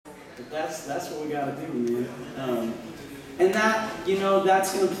But that's what we got to do, man. And that,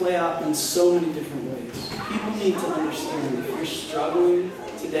 that's going to play out in so many different ways. People need to understand if you're struggling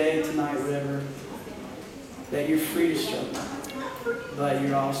today, tonight, whatever, that you're free to struggle, but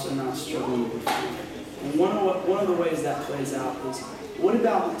you're also not struggling to be free. And one of the ways that plays out is, what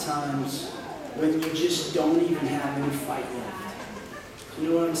about the times when you just don't even have any fight left? You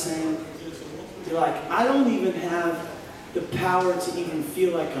know what I'm saying? You're like, I don't even have the power to even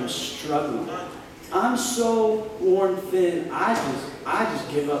feel like I'm struggling. I'm so worn thin, I just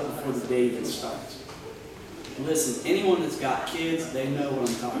give up before the day even starts. Listen, anyone that's got kids, they know what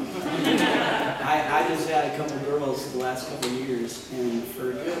I'm talking about. I just had a couple girls the last couple of years, and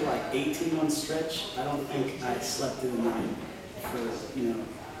for a good 18-month stretch, I don't think I slept through the night for,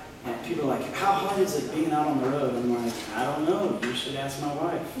 and people are like, how hard is it being out on the road? I'm like, I don't know, you should ask my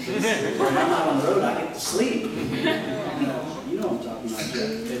wife. When I'm out on the road, I get to sleep. You know what I'm talking about, Jeff.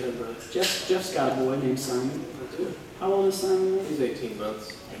 They live with Jeff's got a boy named Simon. How old is Simon? He's 18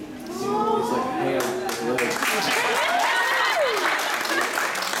 months. He's like a ham with his legs.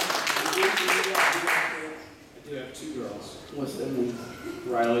 I do have 2 girls. What's their name?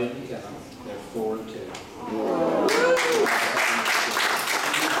 Riley and Kenna. They're 4 and 2.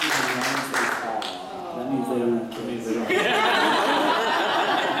 That means they don't have kids.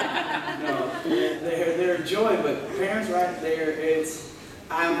 No, they're a joy, but parents right there,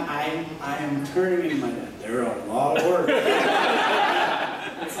 I am turning into my dad. They're a lot of work.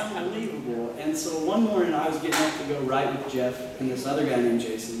 It's unbelievable. And so one morning I was getting up to go ride with Jeff and this other guy named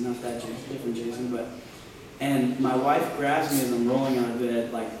Jason, not that Jason, different Jason, and my wife grabs me as I'm rolling out of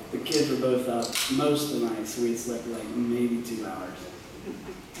bed, the kids were both up most of the night, so we slept maybe 2 hours.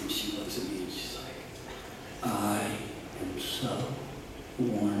 And she looks at me and she's like, I am so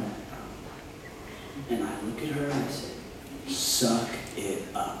worn out. And I look at her and I say, suck it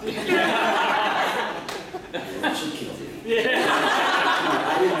up. And then she killed me. Yeah. No,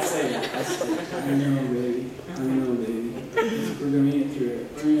 I didn't say that. I said, I know, baby. We're going to eat through it.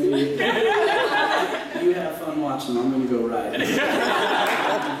 We're going to eat through it. You have fun watching. I'm going to go ride. And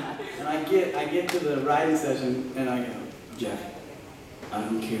I get to the riding session and I go, Jeff, I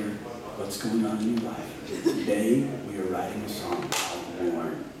don't care what's going on in your life. Today, we are writing a song called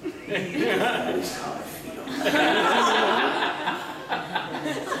Worn. That is how I feel.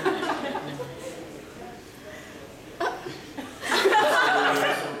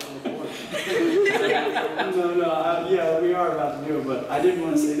 Yeah, we are about to do it, but I did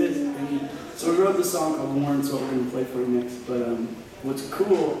want to say this. So we wrote the song called Worn, so we're going to play for you next. But what's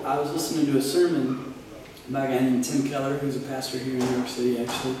cool, I was listening to a sermon by a guy named Tim Keller, who's a pastor here in New York City,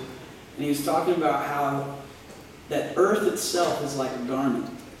 actually. And he was talking about how that earth itself is like a garment.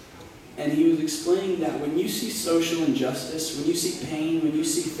 And he was explaining that when you see social injustice, when you see pain, when you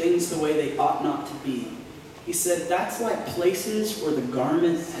see things the way they ought not to be, he said that's like places where the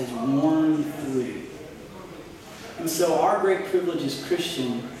garment has worn through. And so our great privilege as a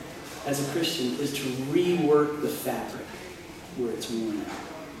Christian, is to rework the fabric where it's worn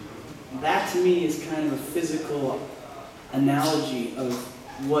out. That to me is kind of a physical analogy of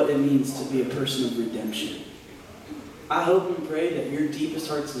what it means to be a person of redemption. I hope and pray that your deepest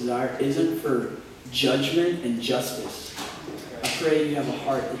heart's desire isn't for judgment and justice. I pray you have a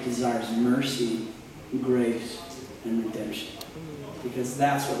heart that desires mercy, grace, and redemption. Because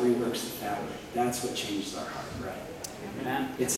that's what reworks the fabric. That's what changes our heart, right? Amen.